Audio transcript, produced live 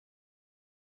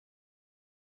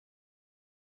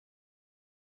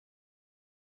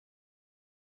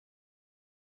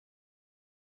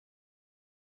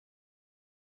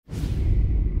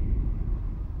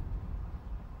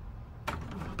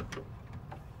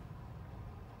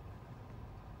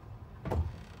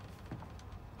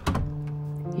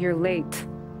You're late.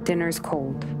 Dinner's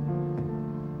cold.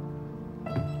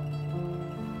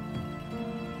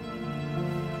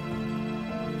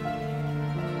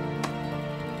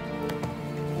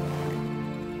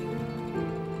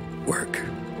 Work.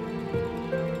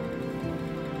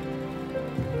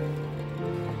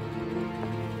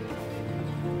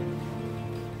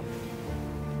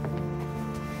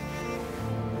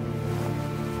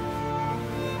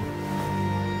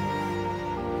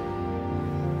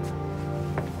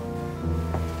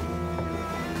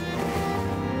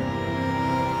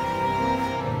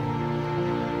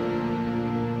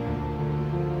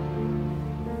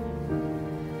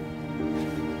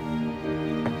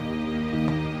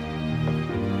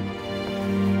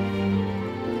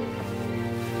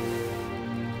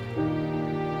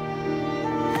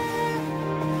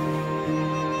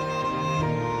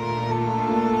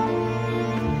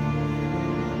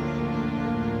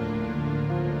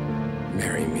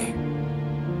 Marry me.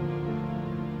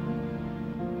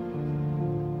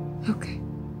 Okay.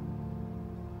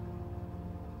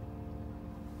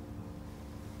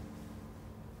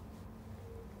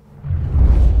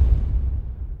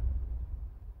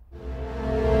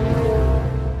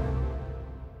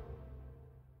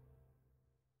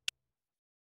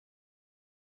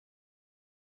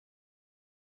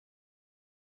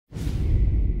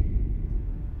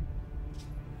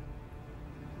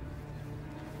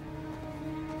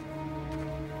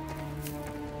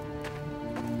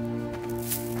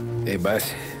 Hey,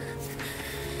 boss.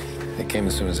 I came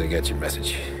as soon as I got your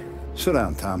message. Sit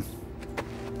down, Tom.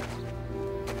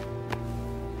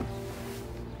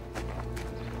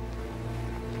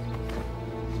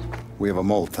 We have a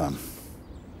mole, Tom.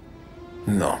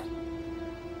 No.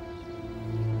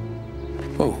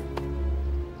 Oh.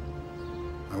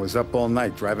 I was up all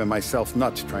night driving myself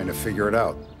nuts trying to figure it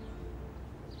out.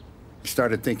 I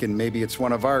started thinking maybe it's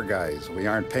one of our guys. We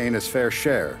aren't paying his fair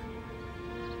share.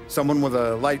 Someone with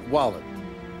a light wallet.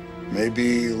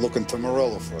 Maybe looking to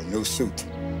Morello for a new suit.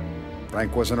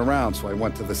 Frank wasn't around, so I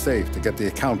went to the safe to get the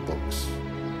account books.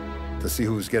 To see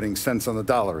who's getting cents on the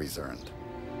dollar he's earned.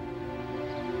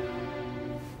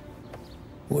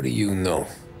 What do you know?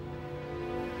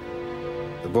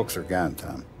 The books are gone,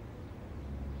 Tom.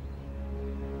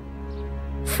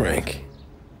 Frank.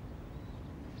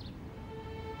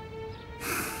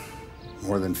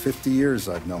 More than 50 years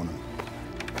I've known him.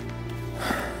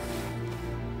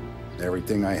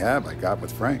 Everything I have, I got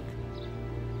with Frank.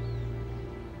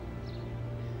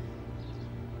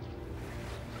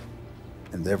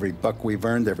 And every buck we've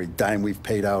earned, every dime we've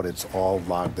paid out, it's all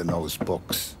logged in those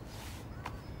books.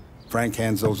 Frank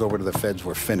hands those over to the feds,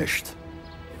 we're finished.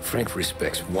 Frank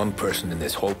respects one person in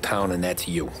this whole town, and that's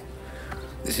you.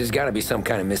 This has got to be some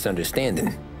kind of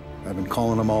misunderstanding. I've been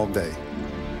calling him all day.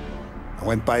 I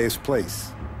went by his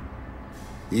place.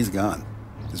 He's gone.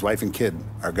 His wife and kid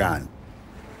are gone.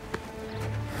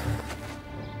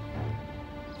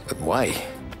 But why?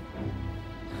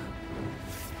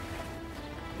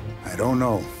 I don't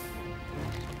know.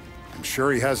 I'm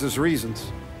sure he has his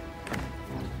reasons.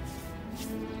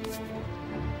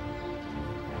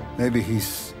 Maybe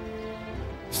he's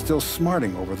still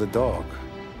smarting over the dog.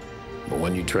 The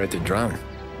one you tried to drown?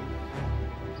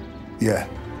 Yeah.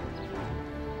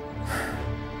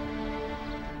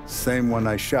 Same one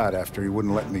I shot after he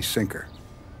wouldn't let me sink her.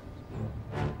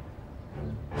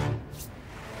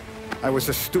 I was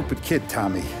a stupid kid,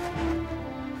 Tommy.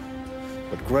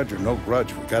 But grudge or no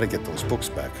grudge, we gotta get those books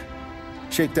back.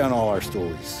 Shake down all our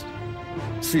stories.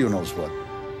 See who knows what.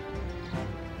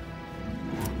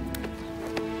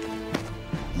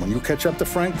 When you catch up to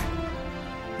Frank,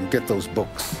 you get those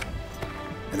books.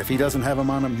 And if he doesn't have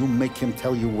them on him, you make him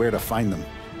tell you where to find them.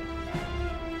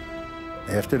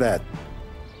 After that,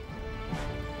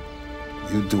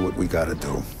 you do what we gotta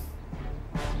do.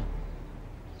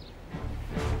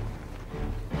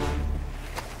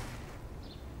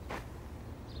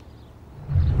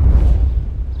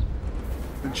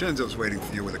 Vincenzo's waiting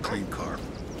for you with a clean car.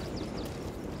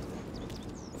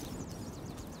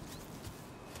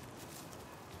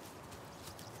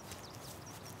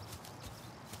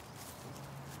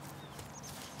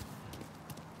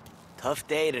 Tough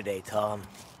day today, Tom.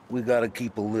 We gotta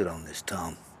keep a lid on this,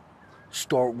 Tom.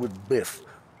 Start with Biff,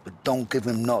 but don't give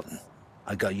him nothing.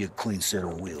 I got you a clean set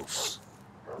of wheels.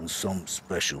 And something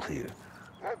special here,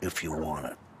 if you want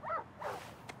it.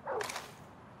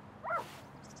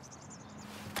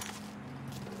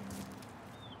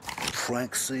 When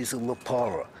Frank sees a La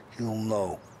Parra, he'll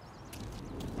know.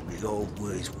 We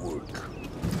always work.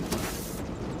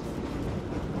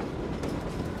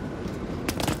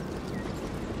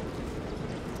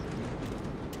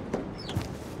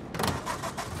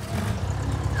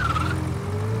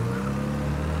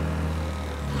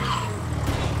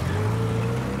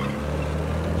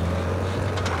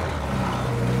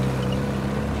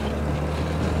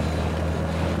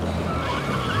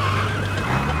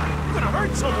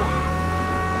 someone!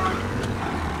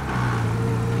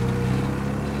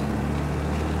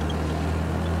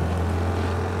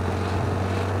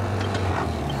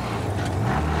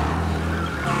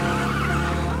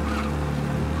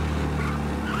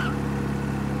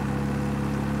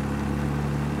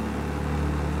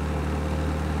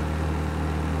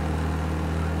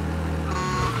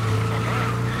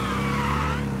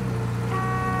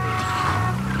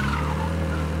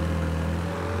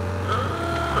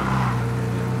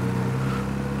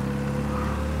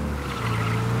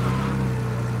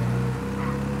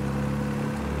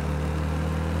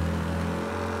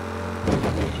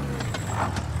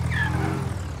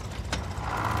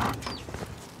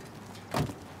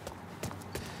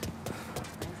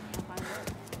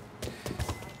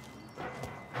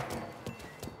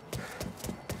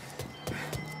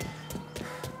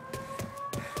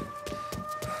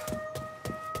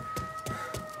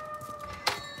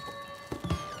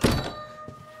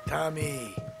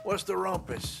 Tommy, what's the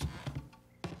rumpus?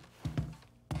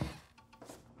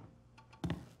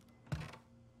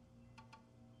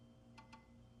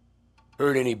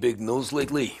 Heard any big news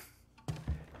lately?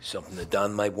 Something that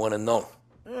Don might want to know.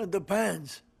 It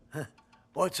depends.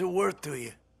 What's it worth to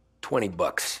you?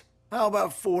 $20. How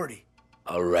about 40?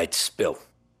 All right, spill.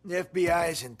 The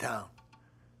FBI's in town.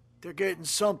 They're getting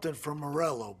something from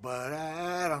Morello, but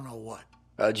I don't know what.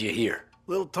 How'd you hear?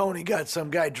 Little Tony got some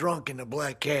guy drunk in the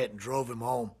Black Cat and drove him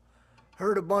home.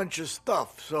 Heard a bunch of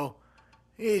stuff, so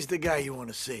he's the guy you want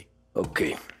to see.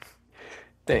 Okay.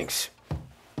 Thanks.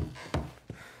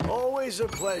 Always a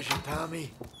pleasure,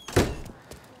 Tommy.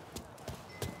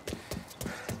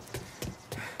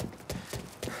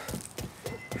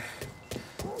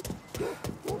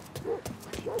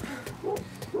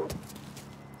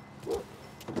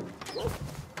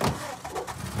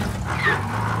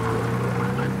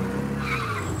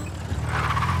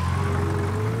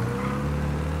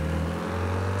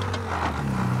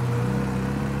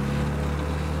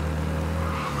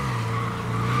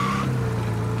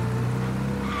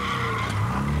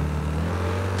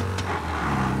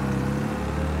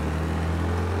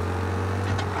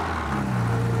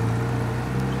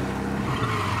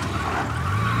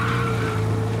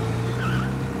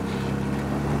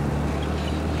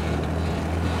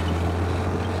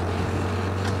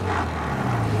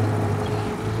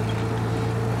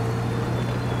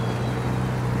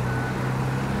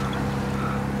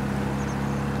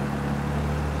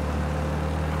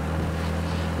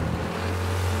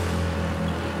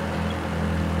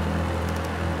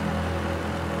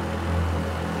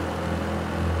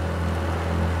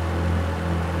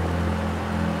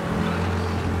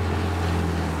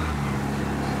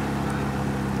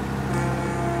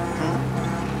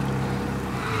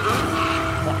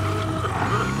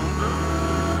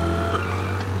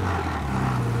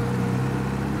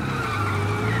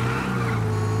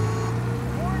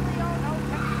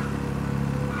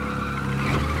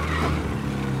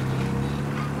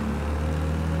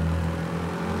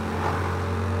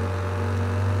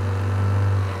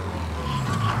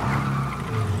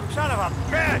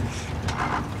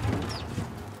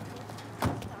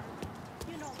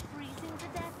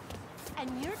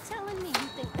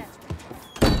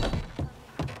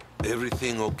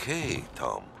 Everything okay,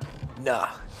 Tom?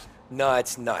 Nah,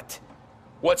 it's not.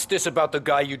 What's this about the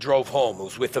guy you drove home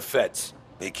who's with the feds?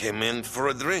 He came in for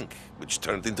a drink, which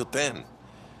turned into 10.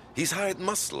 He's hired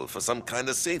muscle for some kind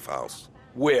of safe house.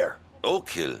 Where? Oak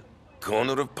Hill,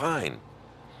 corner of Pine.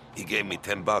 He gave me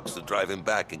 $10 to drive him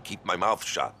back and keep my mouth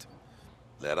shut.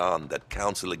 Let on that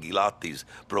Councilor Gilatti's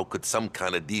brokered some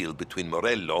kind of deal between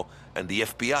Morello and the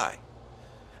FBI.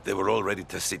 They were all ready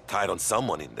to sit tight on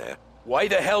someone in there. Why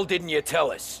the hell didn't you tell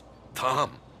us?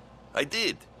 Tom, I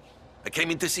did. I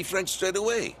came in to see Frank straight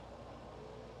away.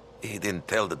 He didn't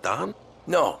tell the Don?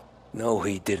 No,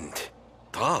 he didn't.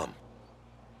 Tom,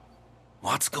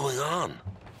 what's going on?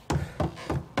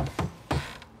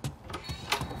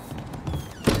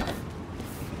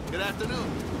 Good afternoon.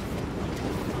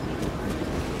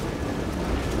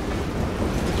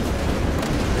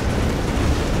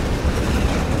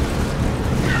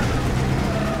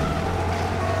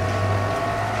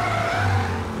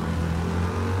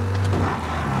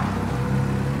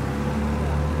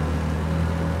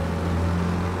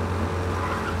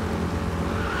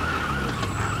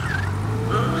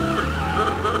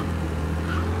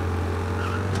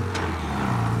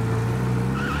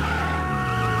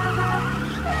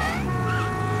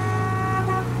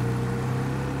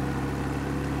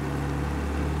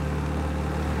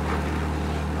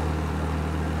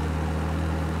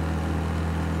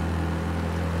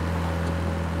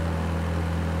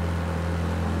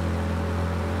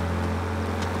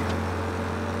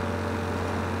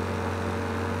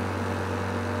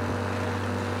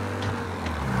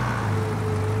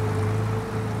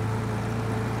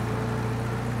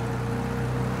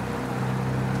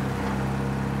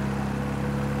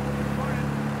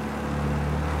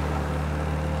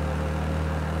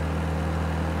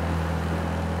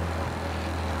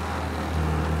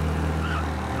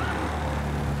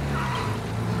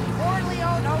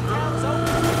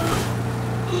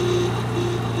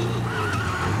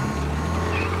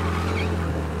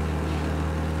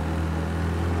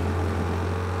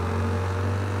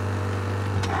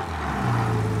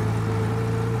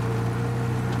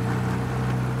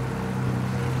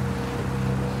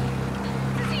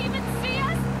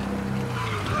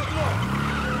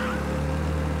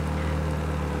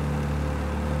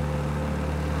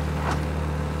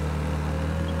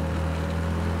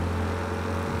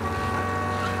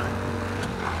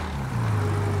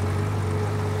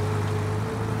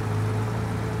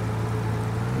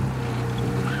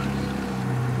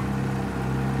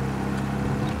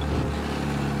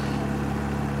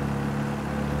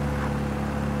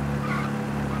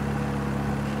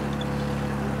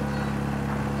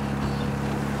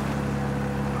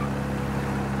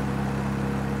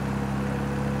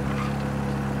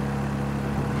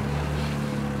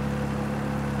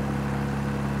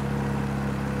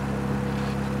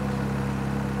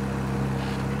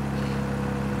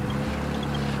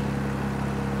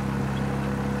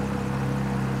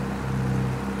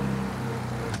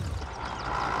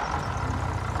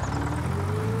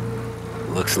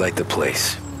 Looks like the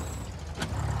place.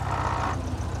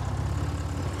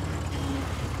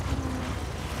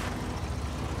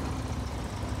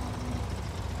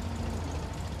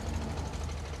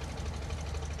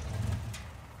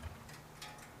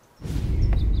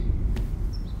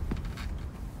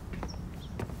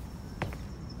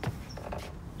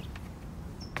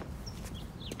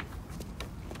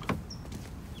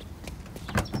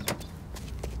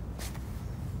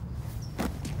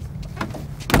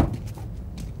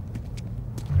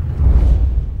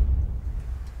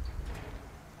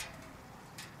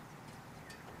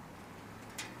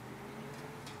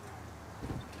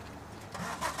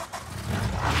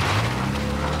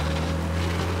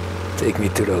 Take me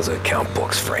to those account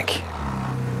books, Frank.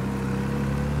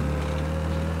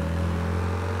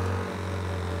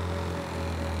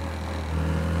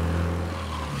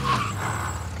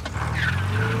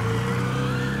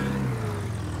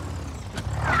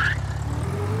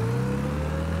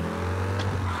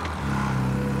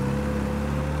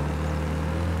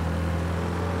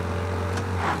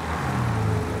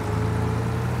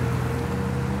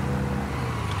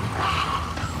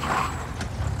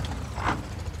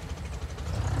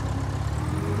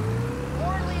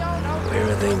 Where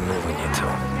are they moving you to?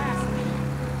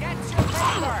 Get your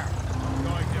paper!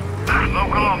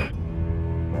 Local.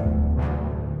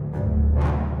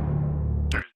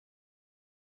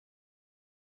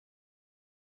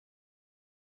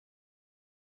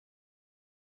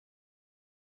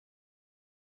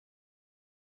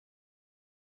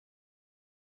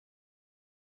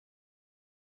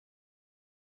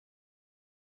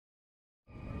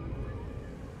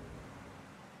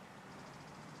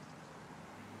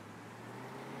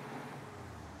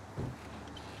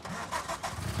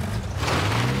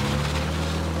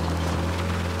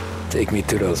 Take me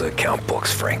to those account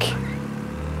books, Frank.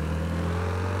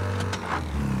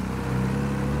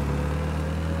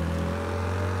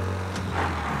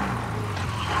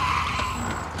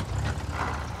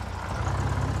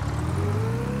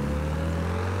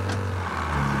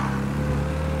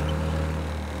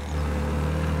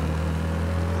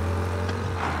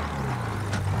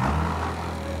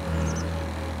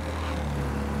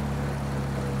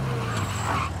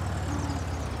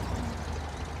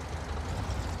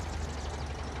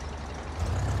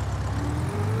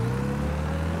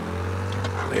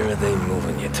 Where are they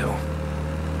moving you to?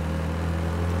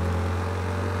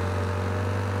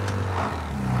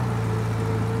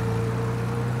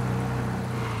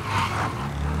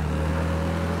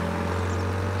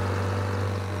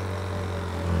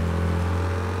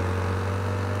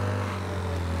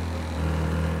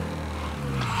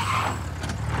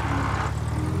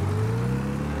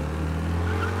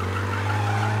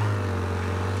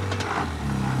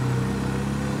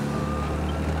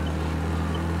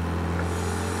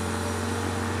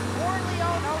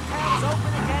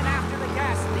 Open again after the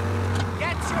gas leak.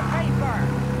 Get your paper!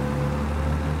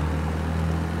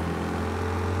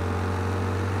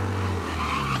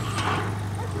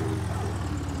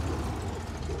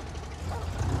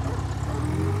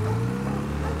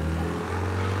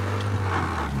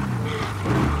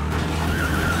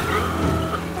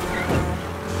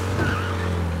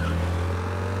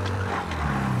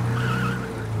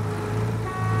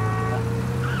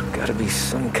 Gotta be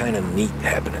some kind of meat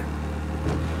happening.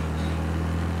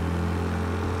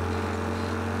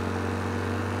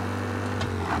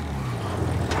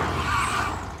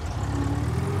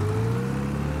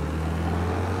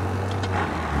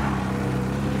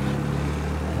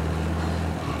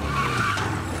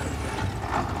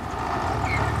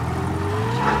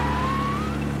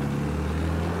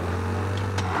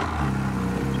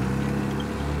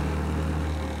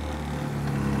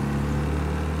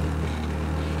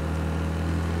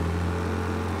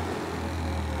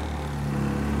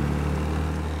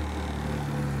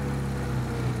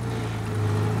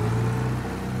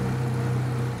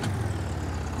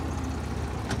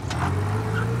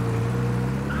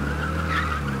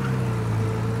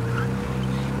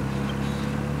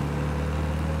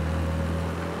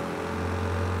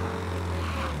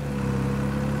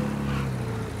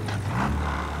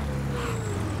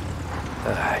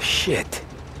 Ah, shit.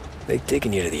 They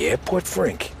taking you to the airport,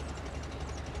 Frank?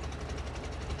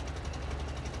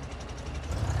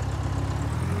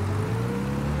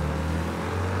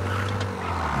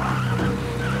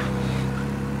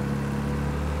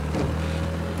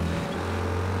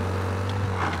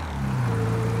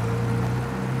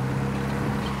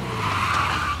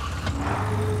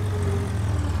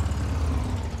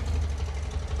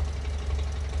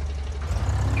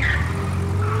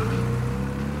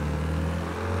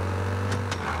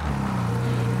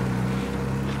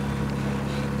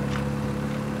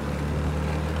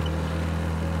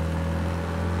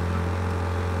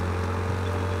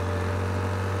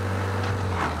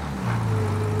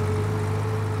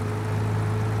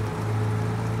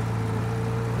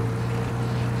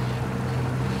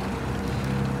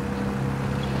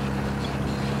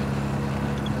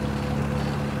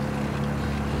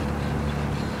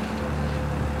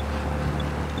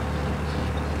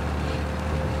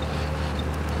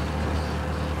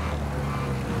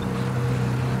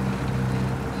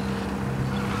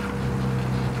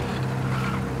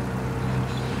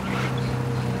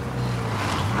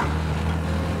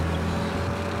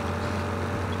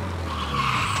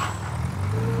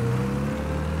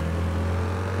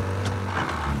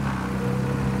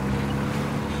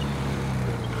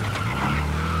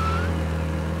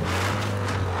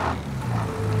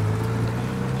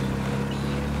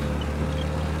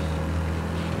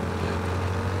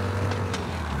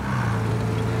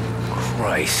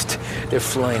 Christ. They're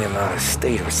flying him out of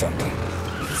state or something.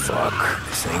 Fuck,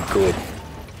 this ain't good.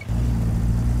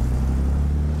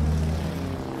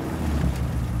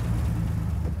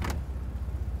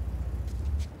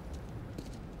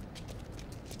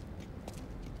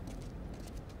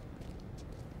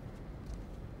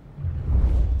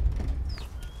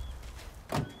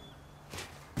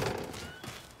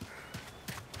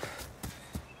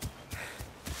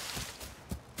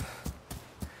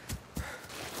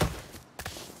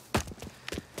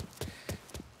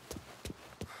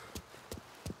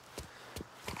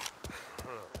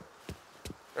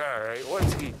 All right,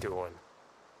 what's he doing?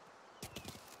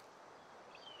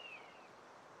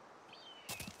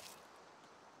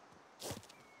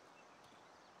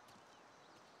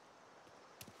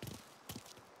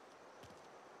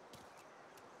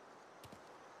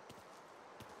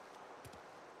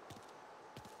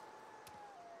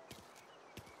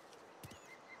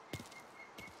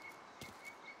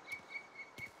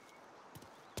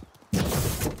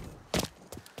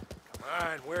 Come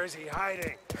on, where's he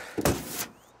hiding?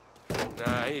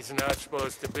 Nah, he's not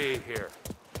supposed to be here.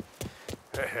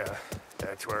 Yeah,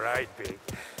 that's where I'd be.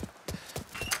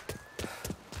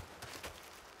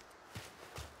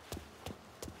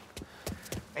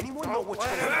 Anyone know what's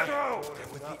going on?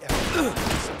 With the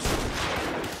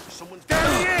someone's There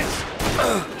he is!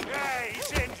 Yeah,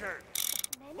 he's injured.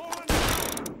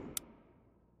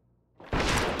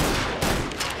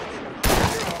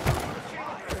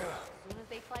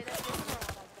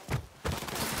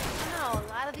 No, a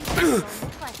lot of these people don't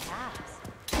look like that.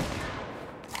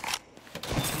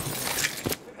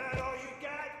 Is that all you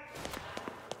got?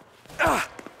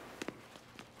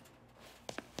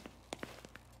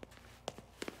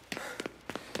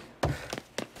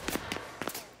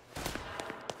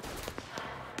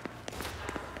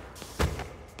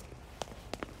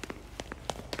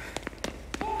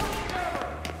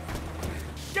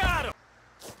 Got him!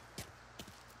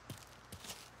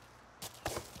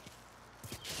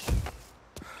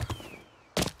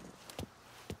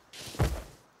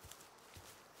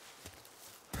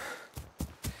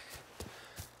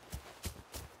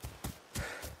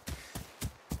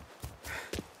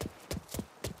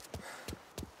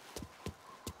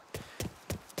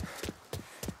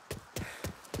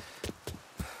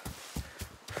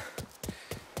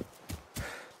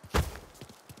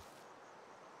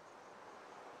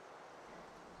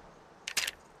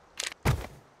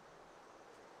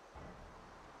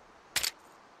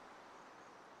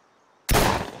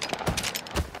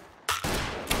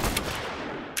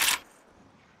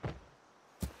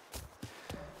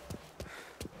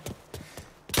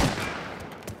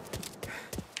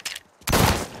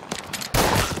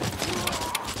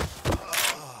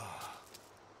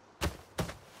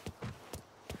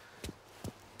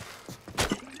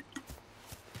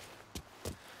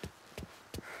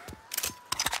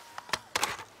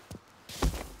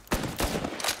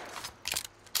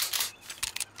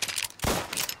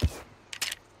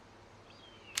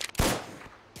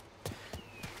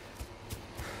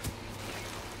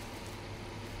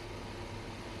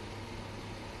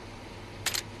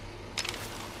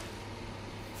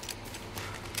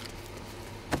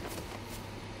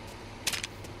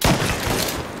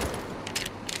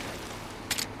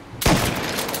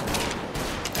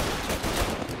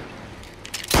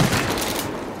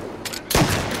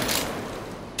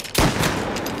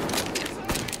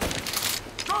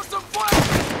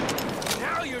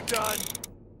 Done.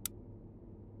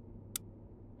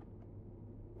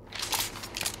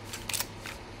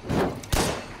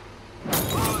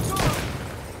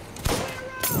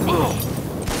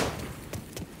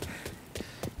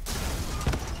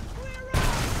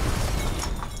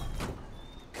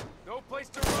 No place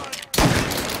to run.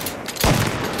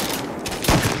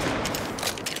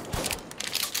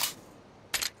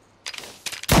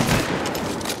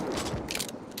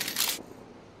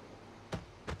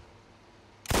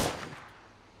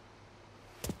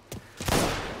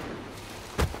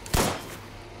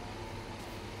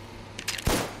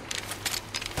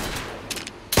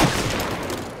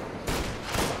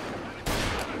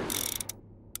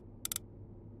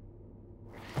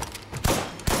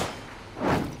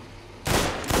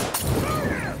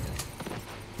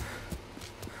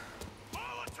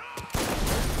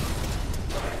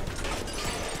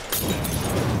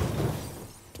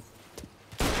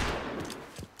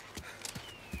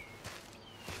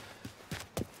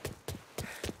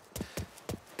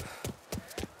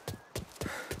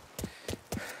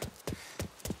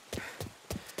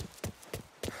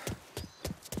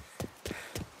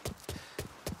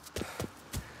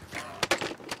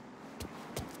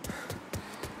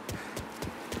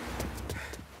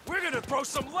 throw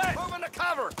some lead! Moving to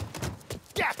cover!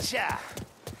 Gotcha!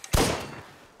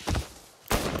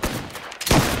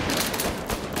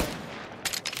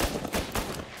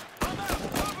 I'm out!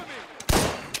 Cover me!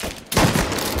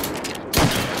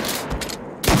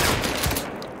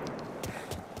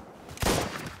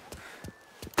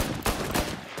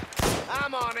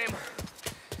 I'm on him.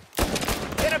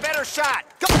 Get a better shot.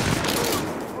 Go!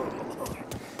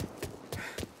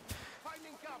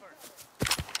 Finding cover.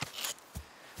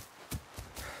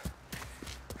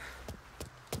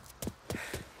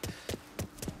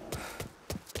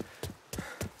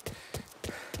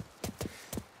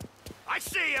 I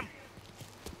see him.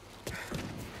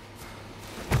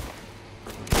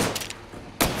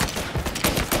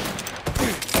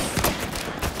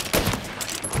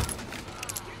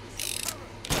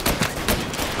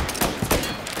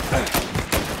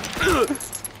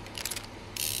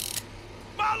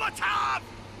 Molotov!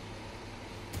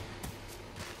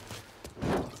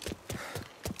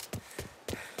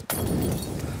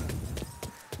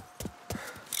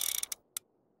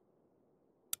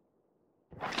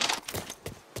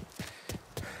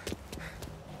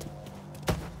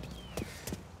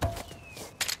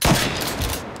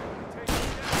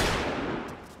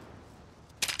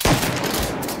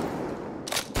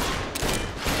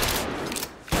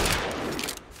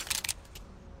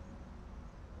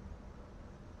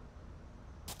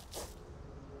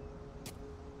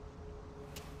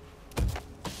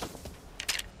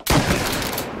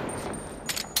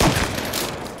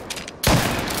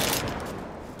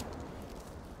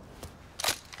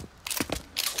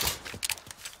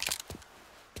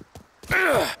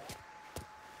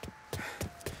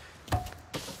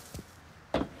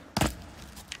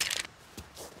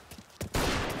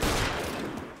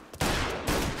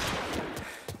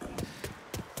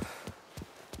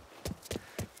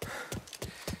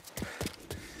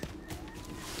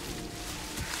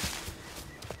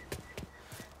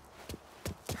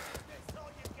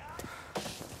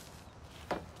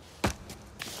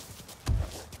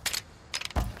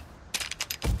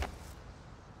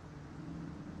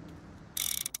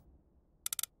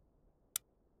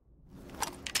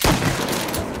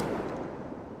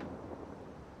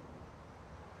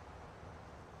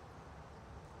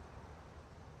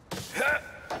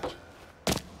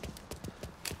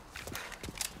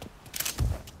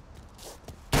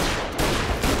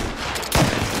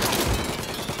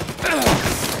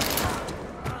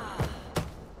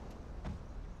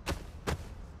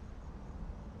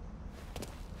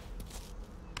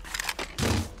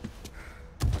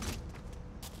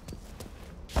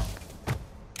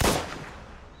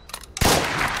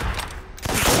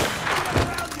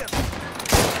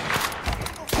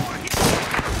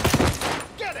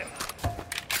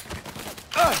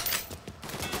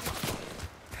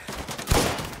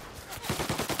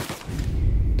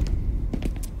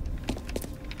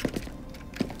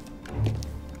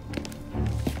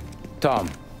 Tom.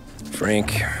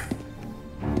 Frank.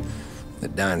 The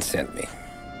Don sent me.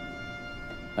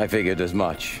 I figured as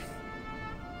much.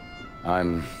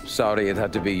 I'm sorry it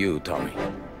had to be you, Tommy.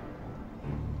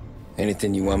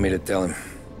 Anything you want me to tell him?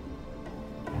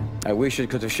 I wish it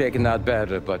could have shaken out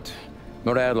better, but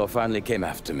Morello finally came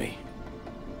after me.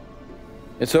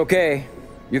 It's okay.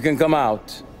 You can come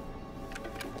out.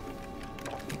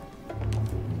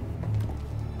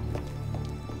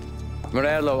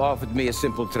 Morello offered me a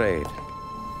simple trade.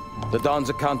 The Don's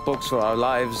account books for our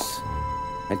lives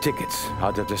and tickets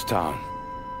out of this town.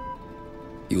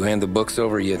 You hand the books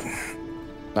over yet?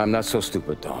 I'm not so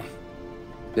stupid, Don.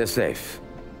 They're safe.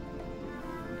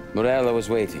 Morello is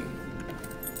waiting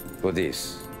for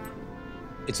this.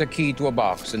 It's a key to a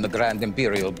box in the Grand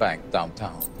Imperial Bank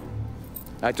downtown.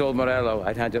 I told Morello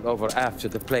I'd hand it over after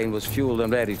the plane was fueled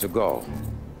and ready to go.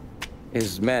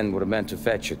 His men were meant to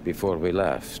fetch it before we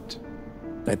left.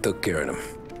 I took care of them.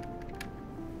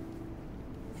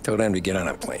 Told them to get on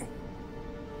a plane.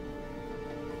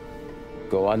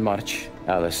 Go on, March.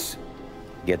 Alice,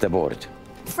 get aboard.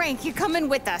 Frank, you're coming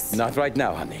with us. Not right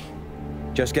now, honey.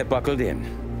 Just get buckled in.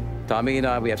 Tommy and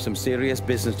I, we have some serious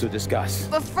business to discuss.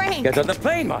 But Frank... Get on the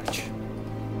plane, March.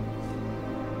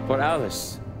 For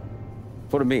Alice.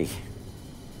 For me.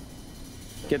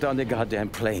 Get on the goddamn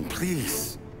plane,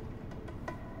 please.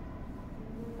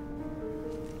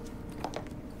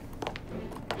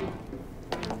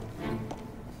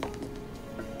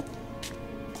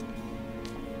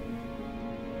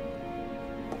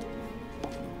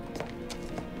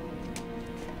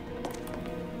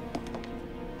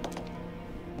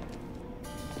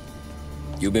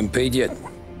 You been paid yet?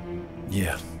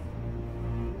 Yeah.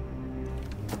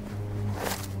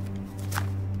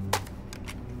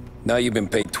 Now you've been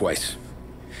paid twice.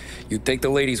 You take the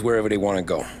ladies wherever they want to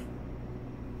go.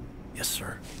 Yes,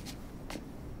 sir.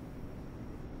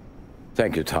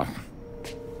 Thank you, Tom.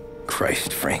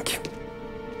 Christ, Frank.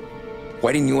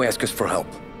 Why didn't you ask us for help?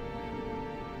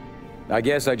 I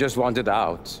guess I just wanted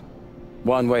out.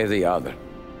 One way or the other.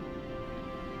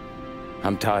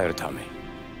 I'm tired, Tommy.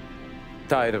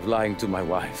 Tired of lying to my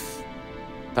wife.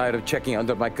 Tired of checking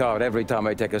under my car every time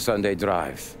I take a Sunday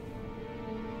drive.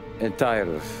 And tired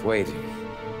of waiting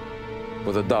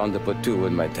for the dawn to put two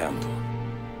in my temple.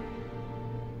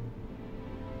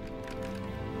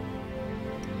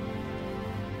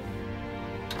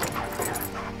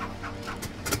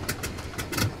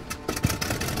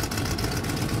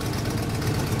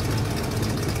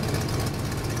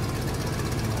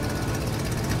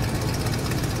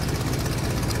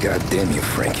 God damn you,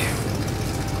 Frank.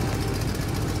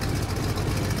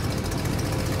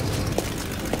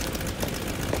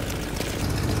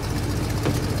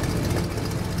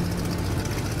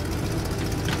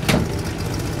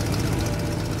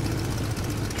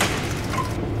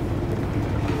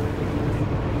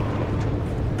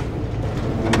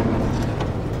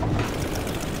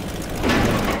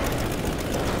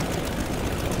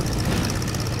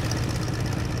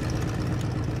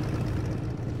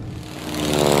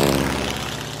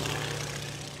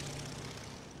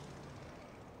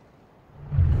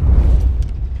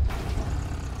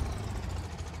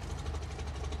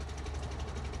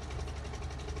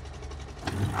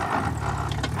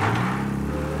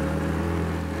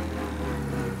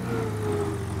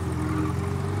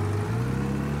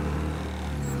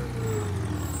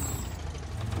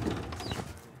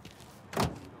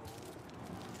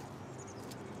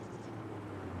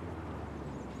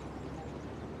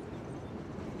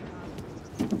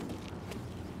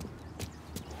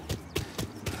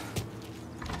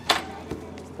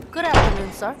 Good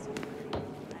afternoon, sir.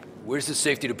 Where's the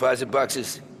safety deposit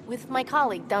boxes? With my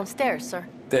colleague downstairs, sir.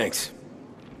 Thanks.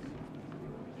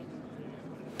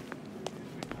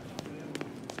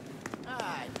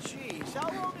 Ah, jeez. How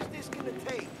long is this gonna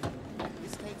take?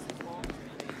 This takes as long as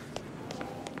it takes.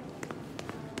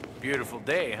 Beautiful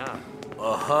day, huh?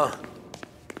 Uh-huh.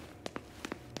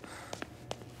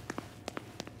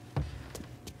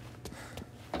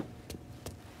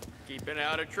 Keeping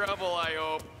out of trouble, I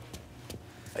hope.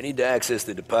 I need to access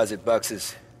the deposit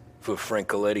boxes for Frank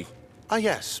Coletti. Ah,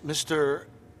 yes, Mr.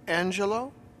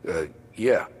 Angelo?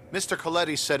 Yeah. Mr.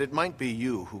 Coletti said it might be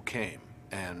you who came,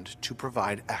 and to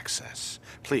provide access.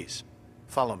 Please,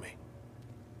 follow me.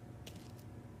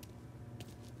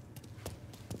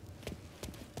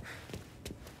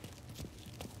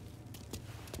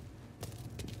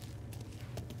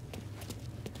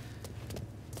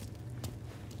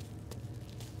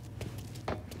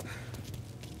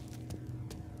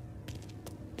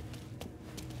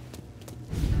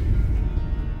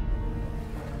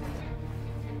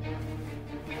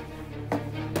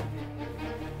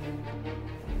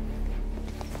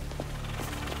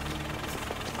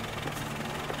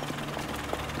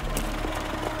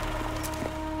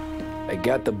 I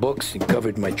got the books and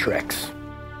covered my tracks.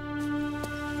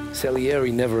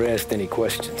 Salieri never asked any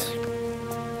questions.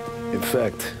 In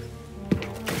fact,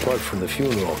 apart from the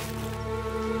funeral,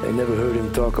 I never heard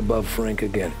him talk about Frank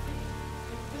again.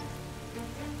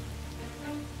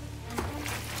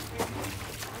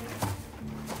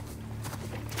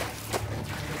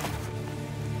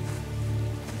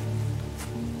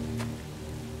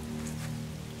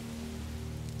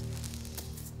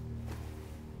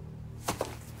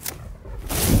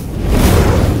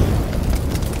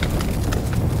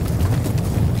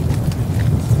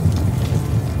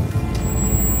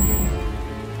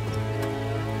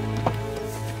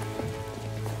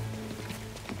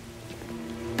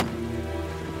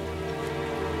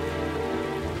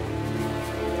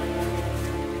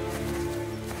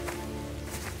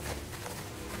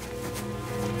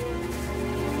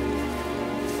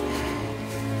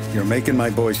 You're making my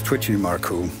boys twitchy,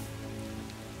 Marku.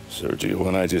 Sergio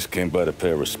and I just came by to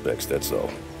pay respects, that's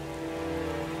all.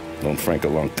 Known Frank a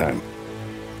long time.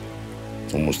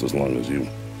 Almost as long as you.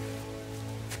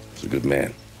 He's a good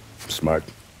man. Smart.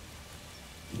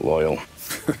 Loyal.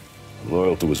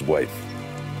 Loyal to his wife.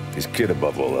 His kid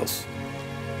above all else.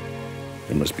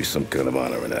 There must be some kind of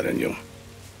honor in that in you.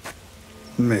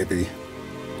 Maybe.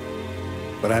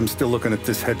 But I'm still looking at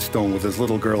this headstone with his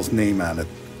little girl's name on it.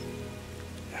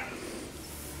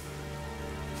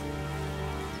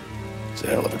 It's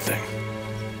a hell of a thing.